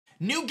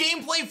New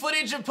gameplay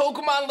footage of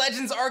Pokemon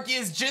Legends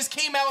Arceus just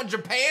came out in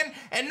Japan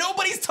and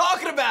nobody's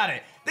talking about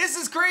it. This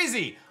is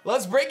crazy.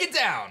 Let's break it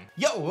down.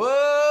 Yo,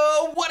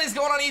 whoa, what is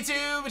going on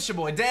YouTube? It's your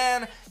boy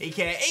Dan,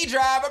 aka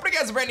aDrive. I'm bringing you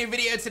guys a brand new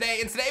video today,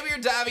 and today we are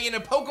diving into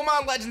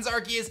Pokemon Legends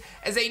Arceus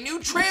as a new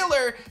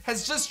trailer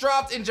has just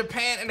dropped in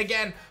Japan, and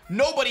again,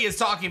 nobody is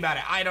talking about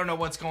it. I don't know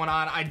what's going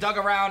on. I dug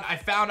around, I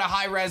found a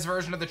high-res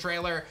version of the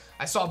trailer.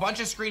 I saw a bunch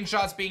of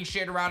screenshots being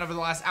shared around over the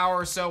last hour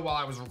or so while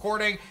I was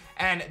recording,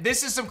 and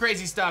this is some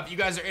crazy stuff. You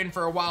guys are in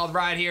for a wild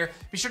ride here.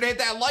 Be sure to hit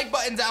that like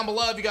button down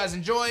below if you guys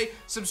enjoy.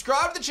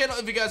 Subscribe to the channel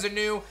if you guys are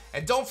new,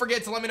 and don't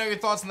forget to let me know your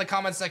thoughts in the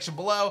comment section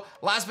below.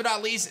 Last but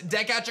not least,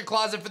 deck out your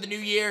closet for the new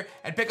year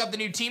and pick up the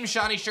new Team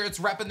Shiny shirts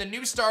repping the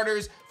new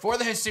starters for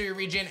the Hisui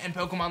region and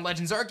Pokemon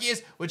Legends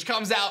Arceus, which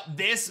comes out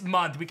this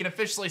month. We can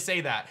officially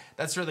say that.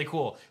 That's really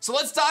cool. So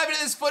let's dive into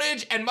this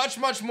footage and much,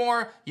 much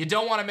more. You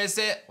don't want to miss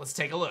it. Let's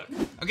take a look.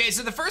 Okay,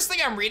 so the first thing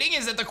I'm reading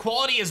is that the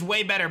quality is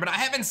way better, but I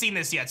haven't seen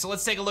this yet. So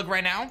let's take a look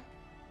right now.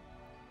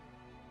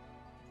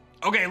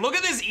 Okay, look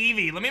at this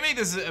Eevee. Let me make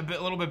this a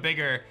little bit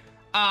bigger.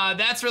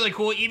 That's really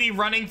cool. Eevee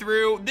running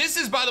through. This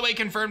is, by the way,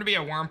 confirmed to be a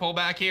Wurmple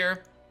back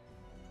here.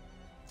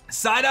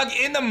 Psyduck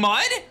in the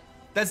mud?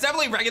 That's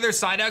definitely regular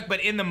Psyduck, but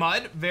in the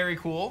mud. Very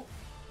cool.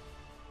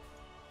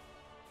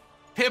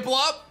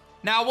 Piplup.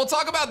 Now, we'll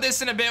talk about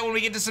this in a bit when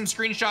we get to some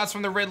screenshots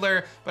from the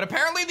Riddler, but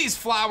apparently these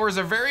flowers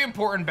are very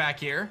important back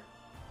here.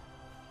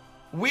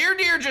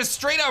 Weirdeer just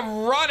straight up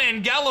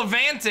running,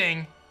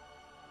 gallivanting.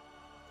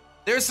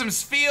 There's some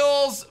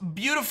Spheals,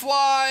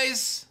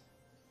 Beautiflies.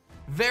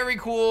 Very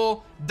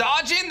cool.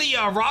 Dodging the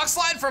Rock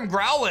Slide from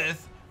Growlithe,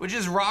 which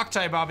is rock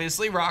type,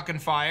 obviously, rock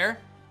and fire.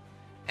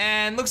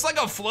 And looks like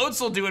a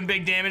Floatzel doing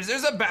big damage.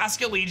 There's a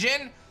Basket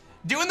Legion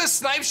doing the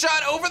snipe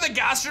shot over the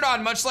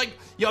Gastrodon, much like,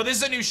 yo, this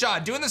is a new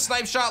shot. Doing the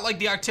snipe shot like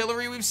the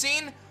Octillery we've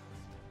seen.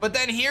 But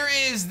then here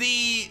is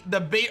the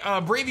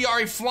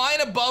Braviary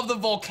flying above the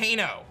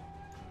volcano.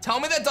 Tell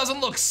me that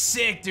doesn't look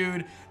sick,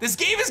 dude. This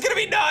game is gonna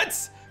be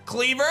nuts.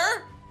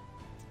 Cleaver,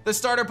 the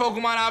starter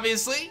Pokemon,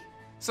 obviously.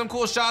 Some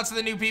cool shots of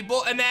the new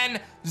people. And then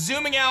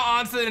zooming out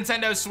onto the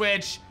Nintendo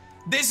Switch.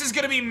 This is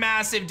gonna be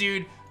massive,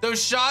 dude.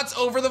 Those shots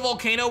over the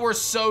volcano were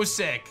so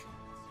sick.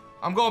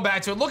 I'm going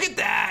back to it. Look at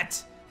that.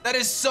 That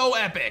is so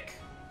epic.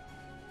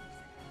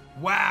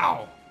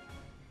 Wow.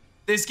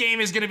 This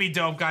game is gonna be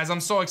dope, guys. I'm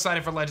so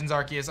excited for Legends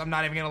Arceus. I'm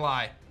not even gonna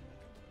lie.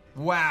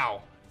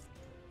 Wow.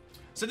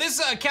 So this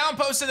account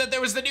posted that there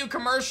was the new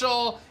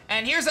commercial,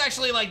 and here's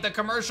actually like the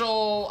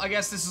commercial. I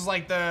guess this is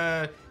like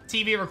the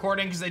TV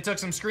recording because they took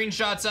some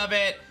screenshots of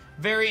it.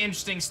 Very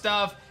interesting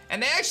stuff.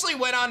 And they actually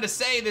went on to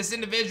say, this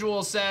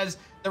individual says,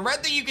 the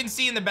red that you can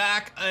see in the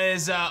back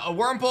is a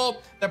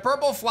Wurmple. The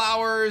purple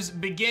flowers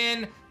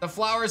begin. The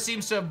flower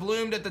seems to have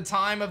bloomed at the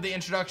time of the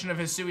introduction of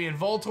Hisui and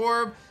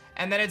Voltorb.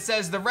 And then it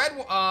says the red,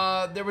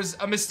 there was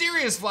a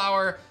mysterious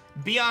flower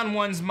beyond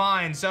one's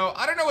mind. So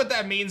I don't know what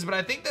that means, but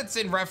I think that's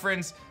in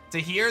reference to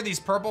here, these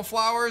purple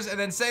flowers, and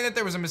then saying that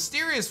there was a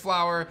mysterious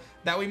flower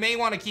that we may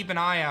want to keep an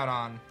eye out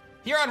on.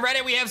 Here on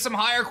Reddit, we have some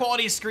higher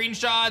quality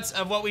screenshots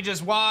of what we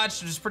just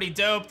watched, which is pretty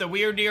dope. The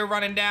Weirdeer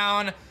running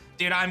down.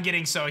 Dude, I'm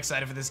getting so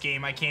excited for this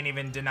game. I can't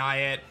even deny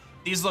it.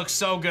 These look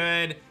so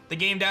good. The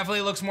game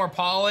definitely looks more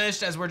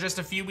polished as we're just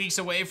a few weeks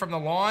away from the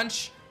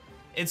launch.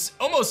 It's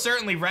almost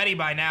certainly ready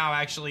by now,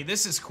 actually.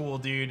 This is cool,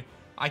 dude.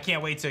 I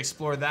can't wait to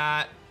explore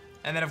that.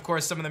 And then, of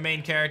course, some of the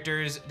main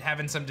characters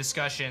having some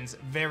discussions.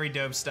 Very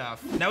dope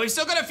stuff. Now, we've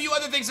still got a few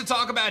other things to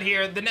talk about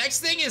here. The next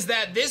thing is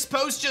that this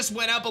post just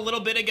went up a little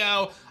bit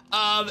ago.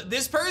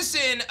 This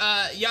person,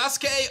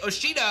 Yasuke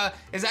Oshida,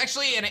 is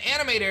actually an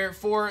animator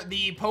for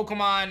the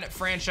Pokemon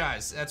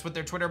franchise. That's what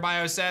their Twitter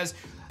bio says.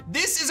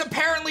 This is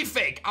apparently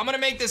fake. I'm gonna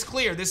make this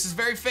clear. This is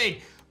very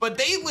fake. But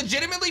they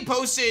legitimately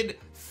posted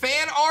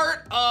fan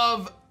art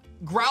of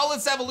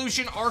Growlithe's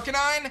evolution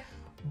Arcanine,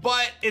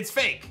 but it's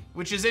fake,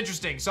 which is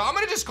interesting. So I'm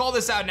gonna just call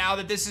this out now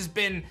that this has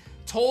been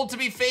told to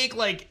be fake.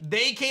 Like,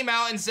 they came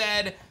out and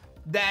said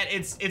that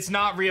it's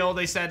not real.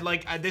 They said,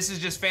 like, this is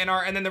just fan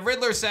art. And then the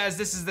Riddler says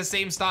this is the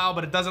same style,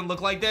 but it doesn't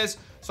look like this.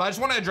 So I just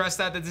want to address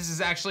that this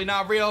is actually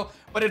not real.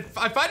 But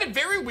I find it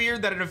very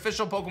weird that an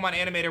official Pokemon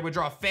animator would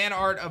draw fan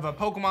art of a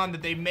Pokemon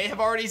that they may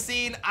have already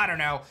seen. I don't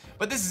know.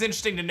 But this is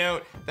interesting to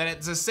note that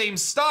it's the same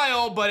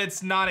style, but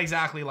it's not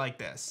exactly like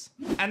this.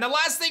 And the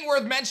last thing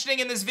worth mentioning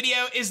in this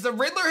video is the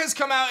Riddler has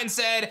come out and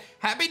said,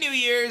 Happy New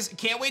Year's.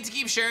 Can't wait to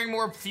keep sharing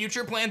more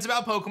future plans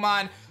about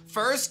Pokemon.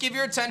 First, give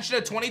your attention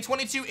to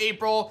 2022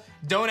 April.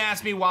 Don't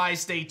ask me why,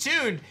 stay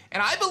tuned.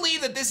 And I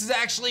believe that this is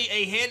actually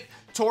a hint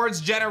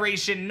towards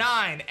Generation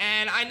 9.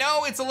 And I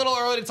know it's a little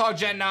early to talk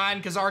Gen 9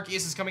 because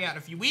Arceus is coming out in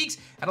a few weeks,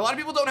 and a lot of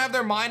people don't have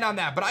their mind on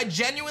that, but I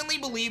genuinely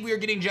believe we are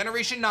getting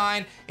Generation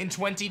 9 in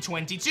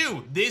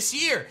 2022, this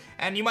year.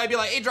 And you might be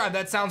like, aDrive,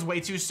 that sounds way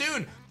too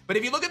soon. But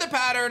if you look at the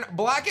pattern,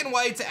 Black and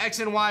White to X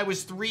and Y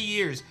was 3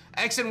 years.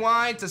 X and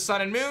Y to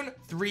Sun and Moon,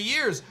 3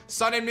 years.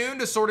 Sun and Moon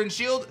to Sword and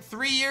Shield,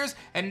 3 years.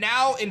 And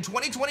now in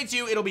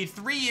 2022, it'll be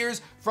 3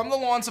 years from the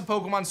launch of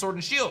Pokemon Sword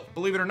and Shield.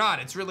 Believe it or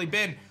not, it's really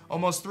been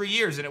almost 3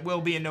 years, and it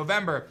will be in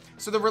November.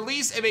 So the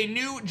release of a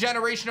new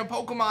generation of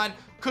Pokemon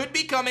could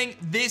be coming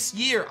this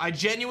year. I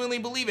genuinely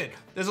believe it.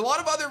 There's a lot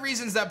of other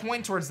reasons that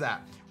point towards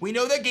that. We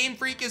know that Game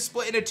Freak is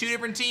split into 2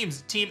 different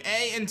teams, Team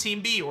A and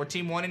Team B, or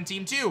Team 1 and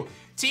Team 2.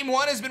 Team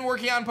 1 has been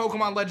working on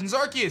Pokemon Legends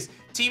Arceus.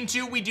 Team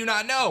 2, we do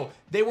not know.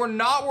 They were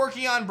not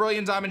working on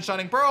Brilliant Diamond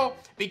Shining Pearl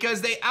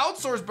because they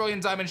outsourced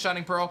Brilliant Diamond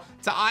Shining Pearl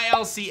to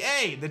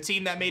ILCA, the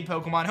team that made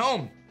Pokemon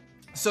Home.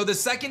 So the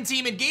second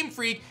team in Game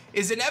Freak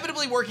is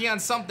inevitably working on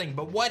something,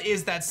 but what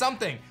is that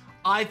something?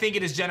 I think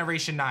it is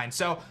Generation 9.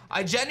 So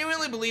I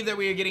genuinely believe that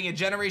we are getting a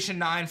Generation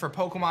 9 for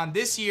Pokemon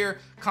this year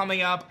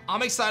coming up.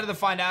 I'm excited to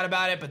find out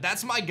about it, but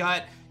that's my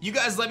gut. You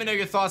guys let me know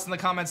your thoughts in the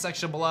comment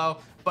section below.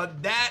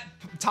 But that,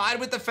 tied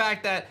with the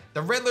fact that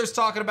the Riddler's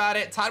talking about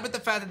it, tied with the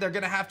fact that they're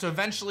going to have to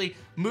eventually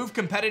move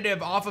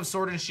competitive off of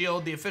Sword and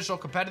Shield, the official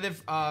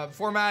competitive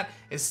format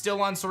is still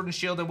on Sword and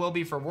Shield and will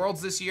be for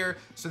Worlds this year,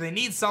 so they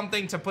need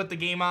something to put the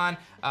game on.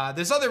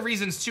 There's other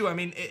reasons too. I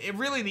mean, it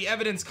really, the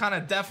evidence kind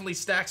of definitely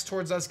stacks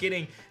towards us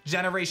getting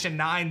Generation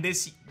 9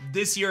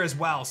 this year as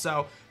well.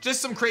 So just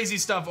some crazy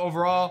stuff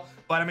overall.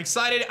 But I'm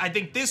excited. I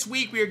think this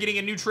week we are getting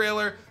a new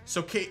trailer,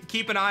 so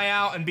keep an eye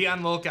out and be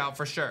on the lookout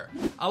for sure.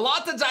 A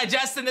lot to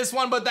digest in this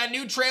one, but that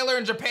new trailer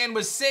in Japan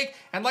was sick.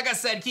 And like I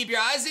said, keep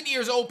your eyes and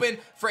ears open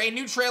for a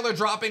new trailer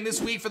dropping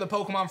this week for the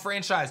Pokemon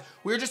franchise.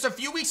 We're just a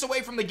few weeks away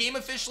from the game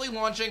officially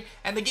launching,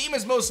 and the game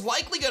is most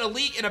likely gonna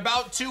leak in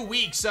about 2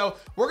 weeks. So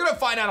we're gonna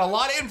find out a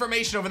lot of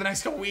information over the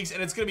next couple weeks,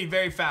 and it's gonna be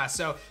very fast.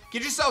 So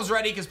get yourselves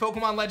ready, because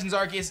Pokemon Legends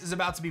Arceus is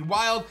about to be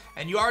wild,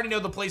 and you already know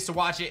the place to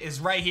watch it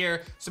is right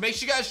here. So make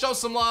sure you guys show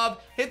some love.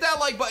 Hit that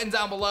like button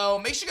down below.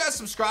 Make sure you guys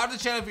subscribe to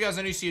the channel if you guys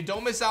are new so you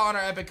don't miss out on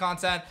our epic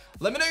content.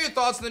 Let me know your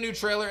thoughts on the new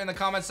trailer in the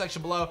comment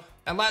section below.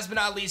 And last but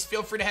not least,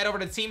 feel free to head over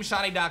to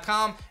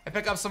teamshiny.com and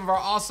pick up some of our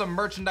awesome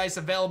merchandise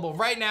available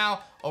right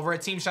now over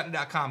at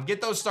teamshiny.com. Get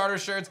those starter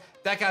shirts,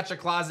 deck out your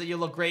closet, you'll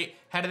look great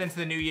headed into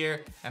the new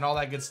year and all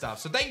that good stuff.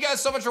 So thank you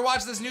guys so much for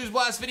watching this News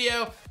Blast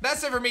video.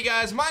 That's it for me,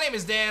 guys. My name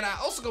is Dan. I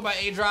also go by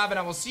aDrive, and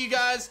I will see you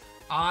guys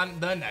on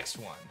the next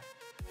one.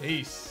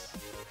 Peace.